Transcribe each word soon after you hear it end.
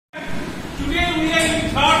Today we are in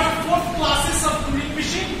third and fourth classes of Turing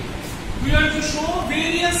machine. We are to show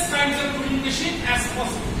various kinds of Turing machine as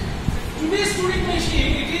possible. Today's Turing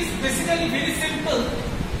machine, it is basically very simple.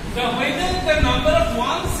 Whether the number of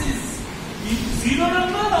ones is zero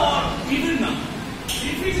number or even number.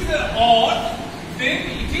 If it is odd, then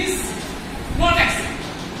it is not accepted.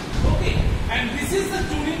 Okay, and this is the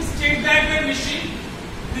Turing state diagram machine.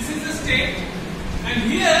 This is the state, and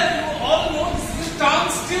here you all know this is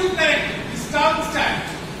turnstile character. This turnstile.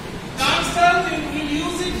 Turnstile you will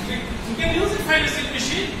use it. You can use it financial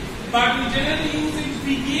machine, but we generally use it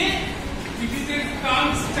PDA. It is a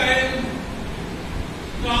turnstile.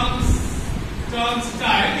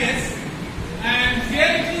 Yes. And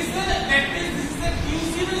here it is the, that means this is the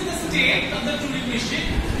Q0 is the state of the Turing machine,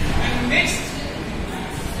 and next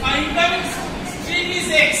incoming string is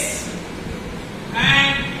X,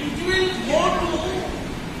 and it will go to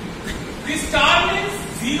this term is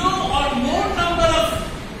 0 or more number of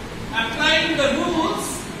applying the rules.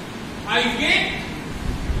 I get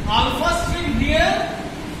alpha string here,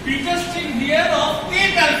 beta string here of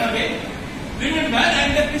 10th alphabet. Remember,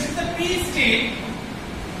 and this is the P state,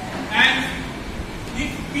 and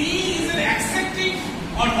if P is an accepting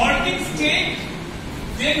or halting state,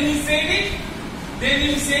 then we said it. Then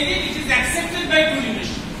you said it is accepted by Turing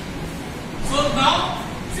machine. So now,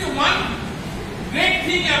 see one great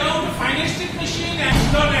thing about a finite state machine and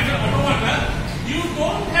automata, you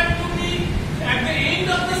don't have to be at the end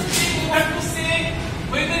of the string. You have to say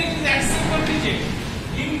whether it is accept or reject.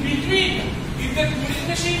 In between, if the Turing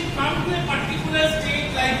machine comes to a particular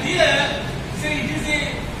state like here, say it is a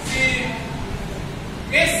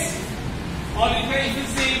S, or if you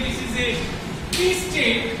say this is a T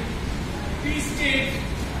state, say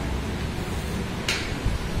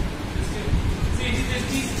it is a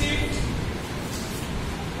T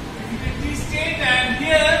state, and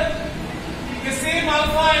here the same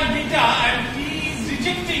alpha and beta, and T is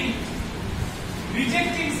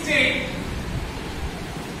rejecting state.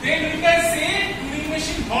 Then we can say Turing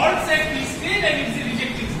machine halts at T state and it is a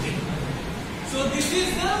rejecting state. So this is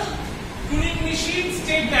the Turing machine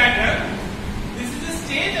state diagram. This is the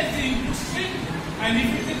state at the input string, and if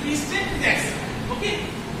it is a T state, it is accepted. Okay.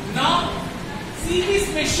 Now see this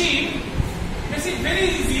machine. It's very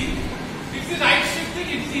easy. It is right shifting.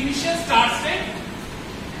 It is initial start state,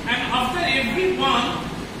 and after every one,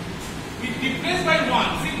 it replaced by one.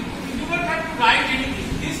 See, you do not have to write anything.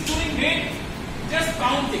 This Turing made just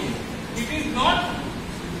counting. It is not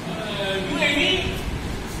do any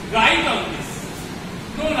write on this.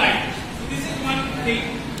 No write. So this is one thing.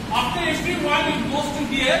 After every one, it goes to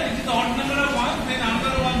here. It is the odd number of ones. Then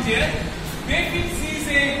another one here. Then it sees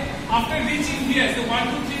after reaching here, so 1,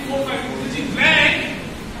 2, 3, 4, 5, reaching blank.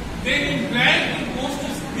 Then in blank, it goes to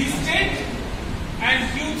this state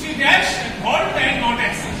and Q3 dash and halt and not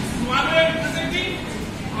accept. This is one way of representing.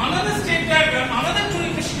 Another state diagram, another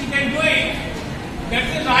Turing machine you can do it. That's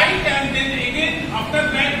the right, and then again after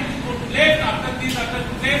blank you go to left, after this to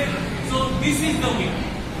left. So this is the way.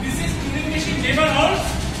 This is Turing machine never halts.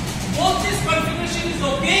 Both this configuration is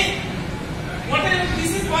okay. Whatever,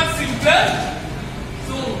 this is much simpler.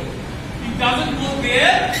 So it doesn't go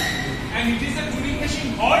there, and it is a Turing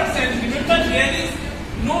machine halts. And remember, there is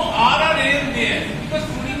no R or L there because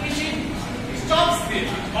Turing machine stops there,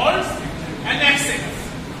 halts and accepts.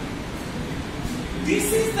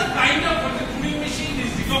 This is the kind of what the Turing machine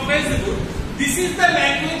is recognizable. This is the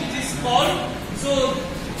language it is called. So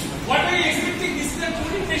what are you expecting? This is a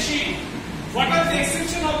Turing machine. What are the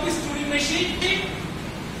exception of this Turing machine?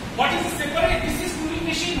 What is separate? This is Turing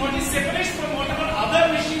machine. What is separate from whatever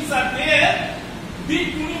other machines are there?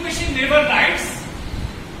 The Turing machine never writes.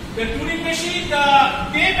 The Turing machine, the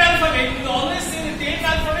 10th alphabet, we always say the 10th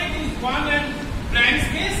alphabet is 1 and blank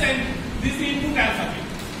space, and this is the input alphabet.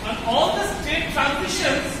 And all the state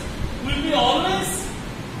transitions will be always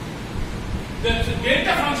the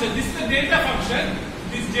delta function. This is the delta function.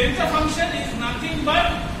 This delta function is nothing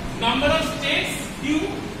but number of states q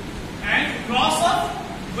and cross of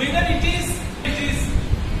whether it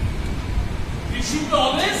should be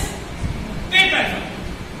always 10th alphabet,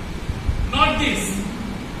 not this.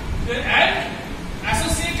 And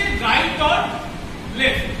associated right or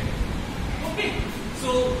left. Okay. So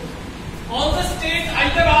all the states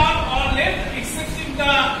either are or left excepting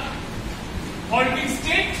the halting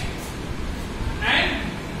state, and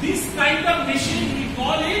this kind of machine we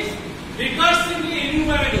call it recursively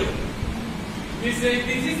enumerable. This is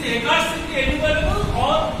recursively enumerable,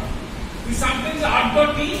 or we sometimes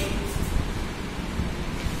R.T,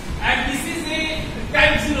 and this is a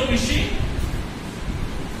type 0 machine.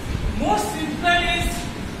 More simpler is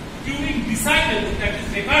Turing decidable, that is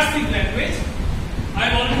recursive language.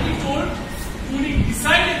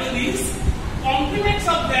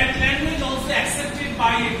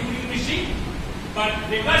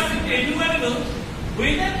 recursively enumerable,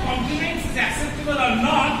 whether complement is acceptable or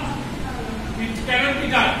not, it cannot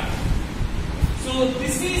be done. So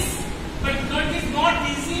this is, but it is not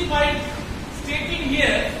easy by stating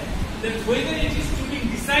here that whether it is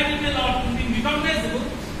Turing decidable or Turing recognizable,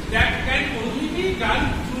 that can only be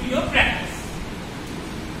done through your practice.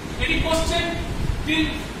 Any question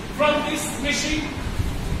till from this machine?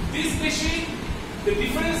 This machine, the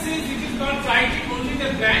difference is it is not writing, only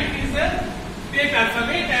the blank is the state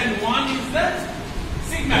alphabet and 1 is the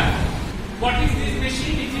signal. What is this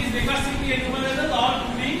machine? It is recursively enumerable or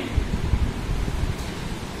Turing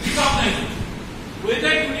recognizable.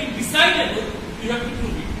 Whether Turing decidable, you have to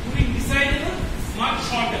prove it. Turing decidable, much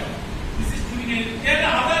shorter. This is Turing enumerable. There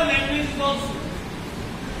are other languages also.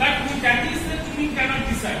 That is the Turing cannot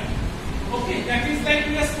decide. Okay, that is like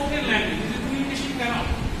your spoken language. The Turing machine cannot.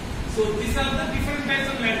 So these are the different types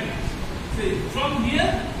of language. So from here,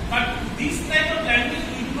 but this type of language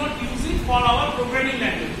we do not use it for our programming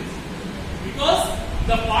languages because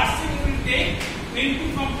the parsing will take n to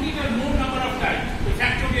complete a more number of times, the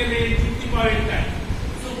factorial n to the power n time.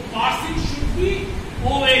 So parsing should be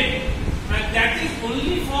O n, and that is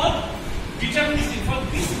only for deterministic, for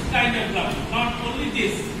this kind of block, not only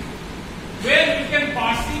this. Where we can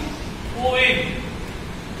parsing O n,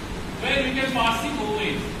 where we can parsing O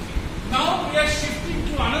n. Now we are shifting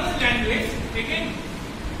to another language. Again,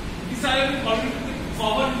 this I will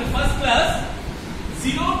cover in the first class.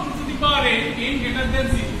 0 to the power n, n greater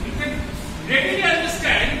than 0. You can readily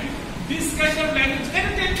understand this kind of language. Can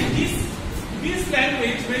you tell me this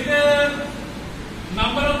language, whether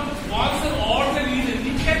number of ones or odds and evens,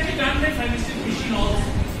 it can be done by finite machine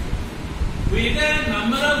also. Whether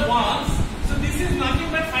number of ones, so this is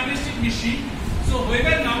nothing but finite machine. So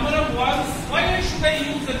whether number of ones, why should I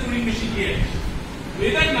use the Turing machine here?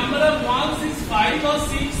 Whether number of ones is 5 or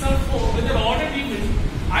 6 or 4, whether odd or even,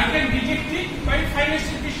 I can detect it by finite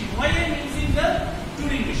machine. Why I am using the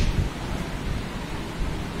Turing machine?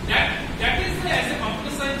 That is as a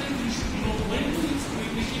computer scientist you should know when to use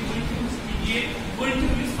Turing machine, when to use PDA, when to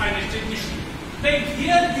use finite machine. Like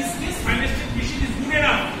here, this finite machine is good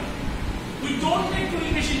enough. We don't need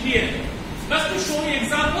Turing machine here. Just to show you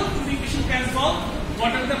example, Turing machine can solve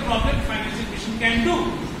whatever the problem finite machine can do.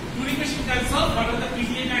 Turing machine can solve whatever the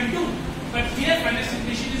PDA can do. But here finite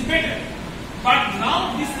machine is better. But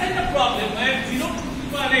now this kind of problem where 0 to the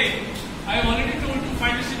power n, I have already told you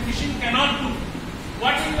finite machine cannot do.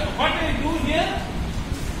 What I do here,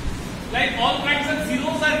 like all kinds of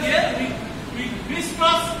zeros are here, we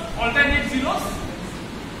crisscross alternate zeros,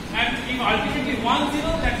 and if ultimately 1 0,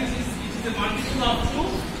 that is it is a multiple of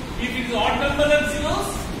 2. If it is odd number of zeros,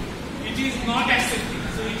 it is not accepted.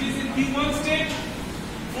 So it is in P1 state,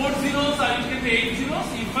 4 zeros or you can say 8 zeros.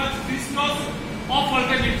 If first crisscross of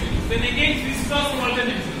alternate zeros, then again crisscross of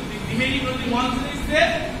alternate zeros. If remaining only 1 zero is there,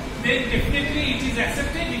 then definitely it is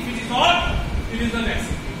accepted. If it is odd, it is not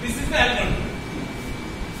accepted. This is the algorithm.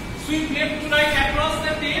 Sweep left to right across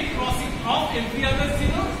the tape, crossing off every other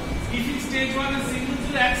zero. If in stage 1 a single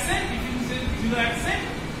zero accept, if in stage 0 accept,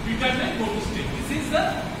 return and go to state. This is the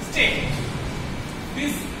state.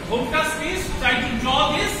 This home task is try to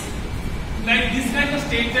draw this like this kind of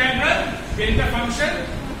state diagram, delta function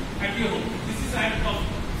at your home. This is I am of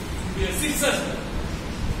 6 as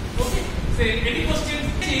well. Okay. Say any question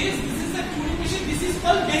is this is the Turing machine. This is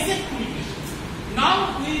called basic Turing machine.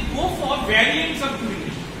 Now we go for variants of Turing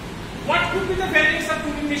machine. What could be the variants of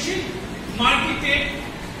Turing machine? Multi-tape,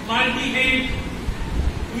 multi-head.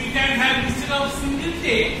 We can have instead of single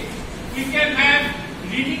tape, we can have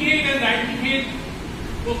leading head and writing head.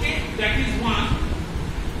 Okay, that is one.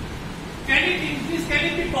 Can it increase? Can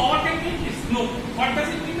it be power? Can it increase? No. What does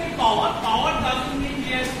it mean by power? Power doesn't mean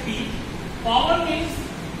here speed. Power means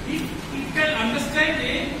it can understand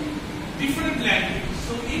a different language.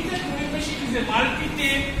 So if the Turing machine is a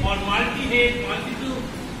multi-tape or multi-head, multi-two,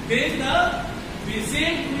 then the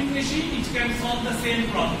same Turing machine which can solve the same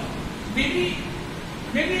problem. Maybe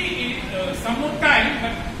some more time,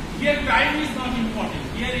 but here time is not important.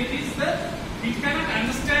 Here it cannot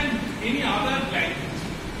understand any other language.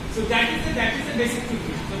 So that is the basic Turing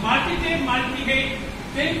machine. So multi-tape, multi-head,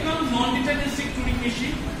 then comes non-deterministic Turing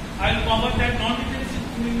machine. I will cover that non-deterministic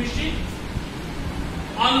Turing machine.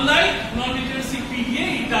 Unlike non-deterministic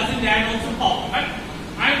PDA, it doesn't add also power. But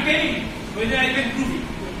I am telling you whether I can prove it.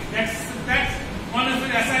 That's one of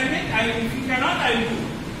the assignment. If you cannot, I will do.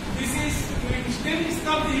 This is Turing machine. Then is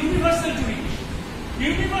called the universal Turing machine.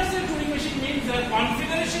 Universal Turing machine means the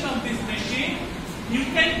configuration of this machine. You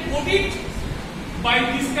can code it by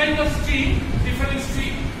this kind of string, different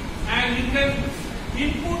string, and you can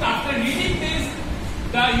input after reading this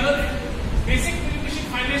your basic Turing machine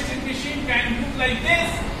finite state machine can look like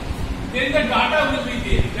this, then the data will be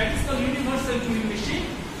there. That is the universal Turing machine.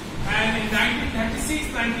 And in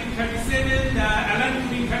 1936, 1937, Alan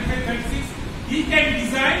Turing 3536, he can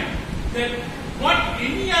design that what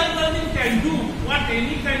any algorithm can do, what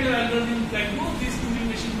any kind of algorithm can do, this Turing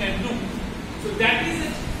machine can do. So that is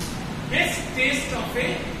the best test of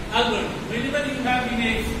a algorithm. Whenever you have in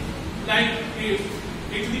a like a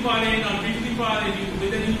to the power n or b to the power n,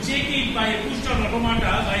 whether you check it by a push-down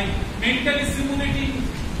automata, by mentally simulating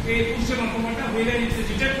a push-down automata, whether it's a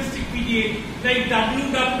deterministic PDA like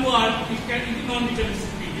WWR, it is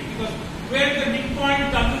non-deterministic PDA, because where the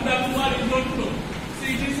midpoint WWR you don't know. So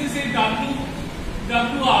it is a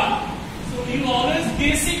WWR, so you always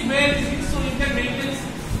guess it where is it, so you can mentally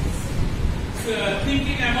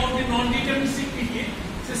thinking about the non-deterministic PDA.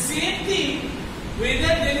 So same thing,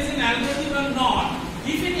 whether there is an algorithm or not,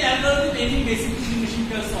 if any algorithm, any basic Turing machine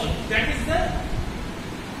can solve. That is the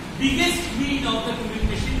biggest win of the Turing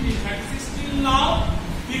machine. In fact, still now,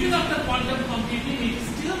 even after quantum computing, it is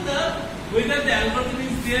still the whether the algorithm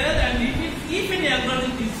is there, and if any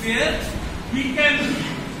algorithm is there, we can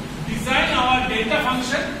design our delta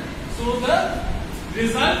function so the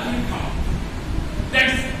result will come. That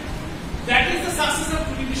is the success of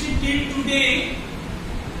Turing machine till today.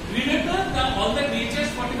 Remember, all the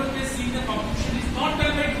natures, whatever we see in the computation is not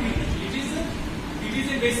done by Turing machine. It is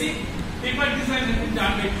a basic paper design that is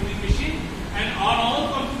done by Turing machine, and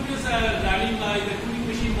all computers are running by the Turing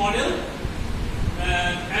machine model.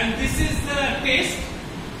 And this is the test.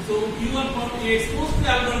 So you are exposed to the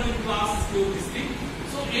algorithm class through this thing.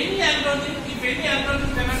 So any algorithm, if any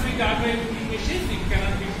algorithm cannot be done by Turing machine, it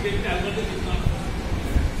cannot be the algorithm is not.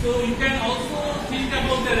 So you can also think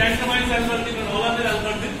about the randomized algorithm and all other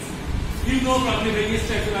algorithms. You know probably various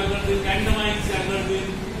types of algorithms, randomized algorithm,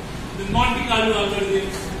 the Monte Carlo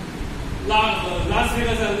algorithms, Las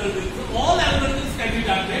Vegas algorithms. So all algorithms can be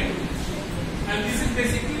done right. And this is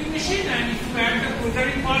basically a machine, and if you add the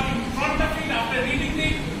programming part in front of it after reading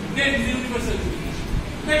it, then it is universal Turing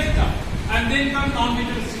machine. Very tough. And then come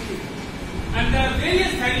non-deterministic Turing machine. And there are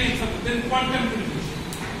various variants of it, then quantum Turing machine.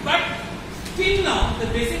 But till now, the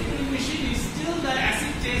basic Turing machine is still the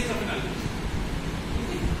acid test of an algorithm.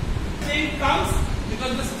 State comes,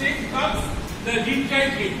 because the state comes, the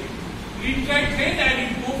retry trend, and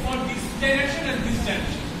it go for this direction and this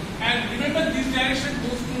direction. And remember, this direction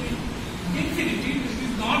goes to infinity. It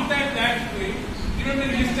is not that way. Remember,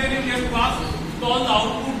 yesterday we have passed all the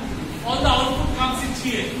output comes in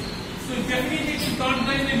here. So definitely it is not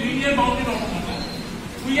done in a linear bounded automata.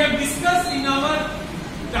 We have discussed in our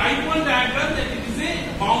type 1 diagram that it is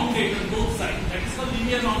a bounded on both sides. That is called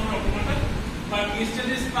linear bounded automata. But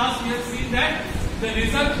yesterday's class we have seen that the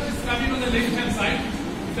result is coming on the left hand side.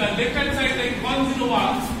 The left hand side like 101.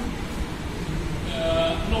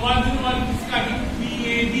 101 is coming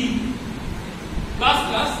PAD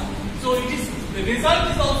plus. So it is the result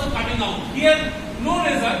is also coming out. Here no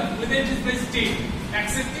result, whether it is by state,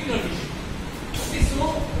 accepting or rejecting. Okay,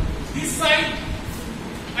 so this side.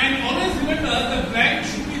 And always remember, the blank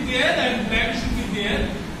should be there and blank should be there,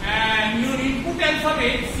 and your input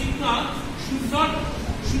alphabet sigma should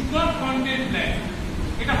not contain blank.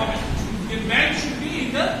 The blank should be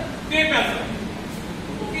in the tape alphabet.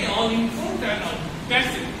 Okay, all input and all.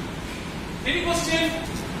 That's it. Any question?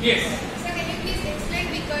 Yes. Sir, can you please explain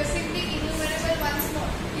recursively enumerable once more?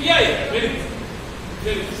 Yeah, very good.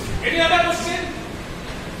 Very good. Any other question?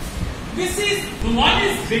 This is one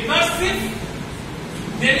is recursive.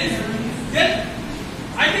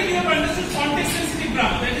 I think you have understood context sensitive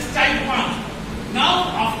graph, that is type 1.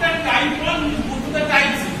 Now after type 1 we go to the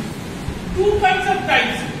type 0. Two kinds of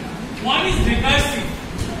types. One is recursive.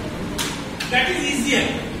 That is easier.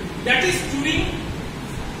 That is Turing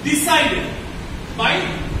decided by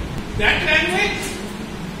that language,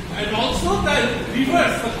 and also the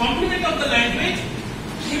reverse, the complement of the language.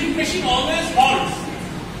 Turing machine always halts.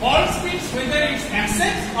 Halts means whether it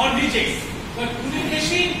accepts or rejects. But Turing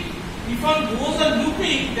machine, if one goes on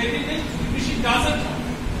looping, then it is Turing machine doesn't halt.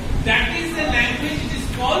 That is the language it is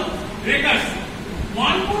called recursive.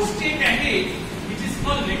 One more step ahead, it is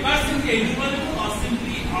called recursively enumerable or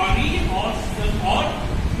simply RE or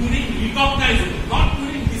Turing recognizable, not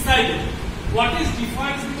Turing decidable. What is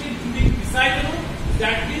difference between Turing decidable?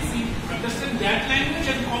 That means you understand that language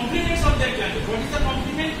and complements of that language. What is the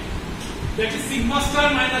complement? That is sigma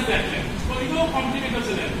star minus that language. So you know complement of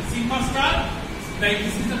the language. Sigma star, like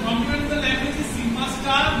this is the complement of the language, is sigma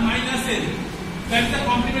star minus L. That is the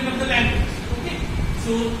complement of the language. Okay.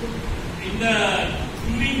 So in the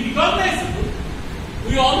Turing recognizable,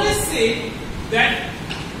 we always say that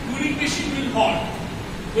Turing machine will halt.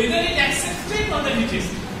 whether it accepts state or the rejects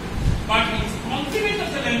state. But its complement of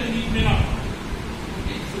the language it may not.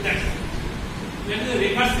 Okay, so that's the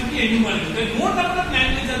recursively enumerable. There are more number of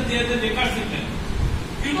languages are there than recursive language.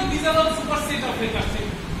 You know these are all superset of recursive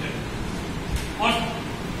language or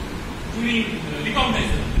Turing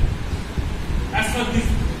recognizable. As for this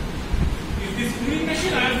Turing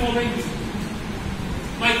machine, I am following this.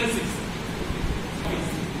 Michael 6.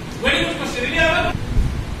 Very good question. Any other?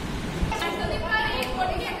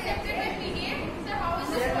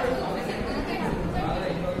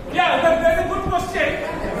 Yeah, that's a good question.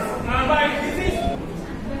 But this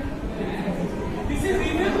is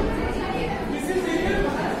even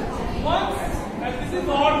once and this is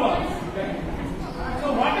odd ones. So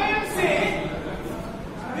what I am saying,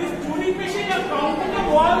 this Turing machine are counting the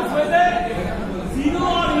ones whether 0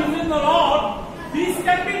 or even or odd. This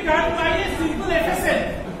can be done by a simple FSM.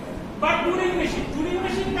 But Turing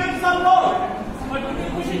machine can solve all. But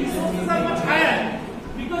Turing machine resources are much higher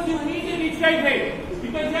because you need a read write head.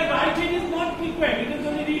 Because your write head is not frequent, it is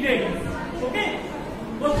only read head. Okay?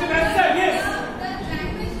 Question answer, yes. The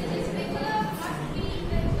language which is regular must be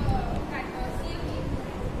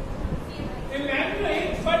A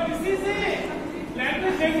language, but this is a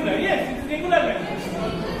language regular. Yes, it is regular language.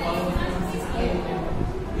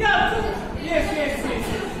 Yeah, so, yes.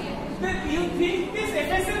 Then you think this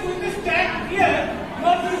FSM with the stack here,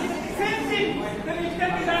 not the same thing. Then it can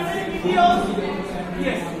be done by PTA also.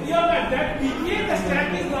 Yes, you are right. That PTA, the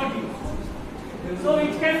stack is not used. So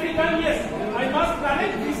it can be done, yes. I must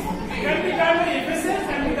correct this. It can be done by FSM,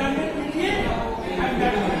 can be done by PTA, and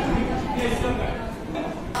that is yes, you are right.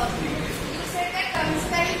 You said that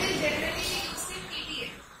style will generally be used in PTA.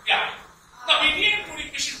 Yeah. The PTA and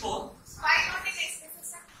Turing machine both. Why not in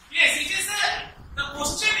XFSM? Yes, it is the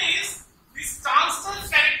question is this transfer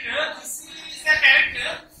character, this is the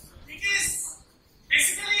character, it is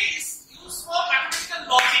basically is used for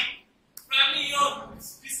mathematical logic. Probably your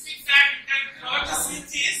discrete fact, you can plot the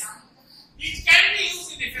switches. It can be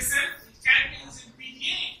used in FSM, it can be used in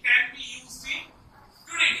PTA, it can be used in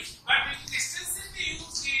Turing, but it is extensively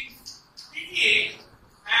used in PTA.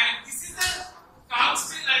 And this is the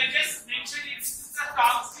constant, I just mentioned it, this is the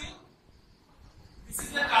constant. This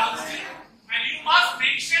is the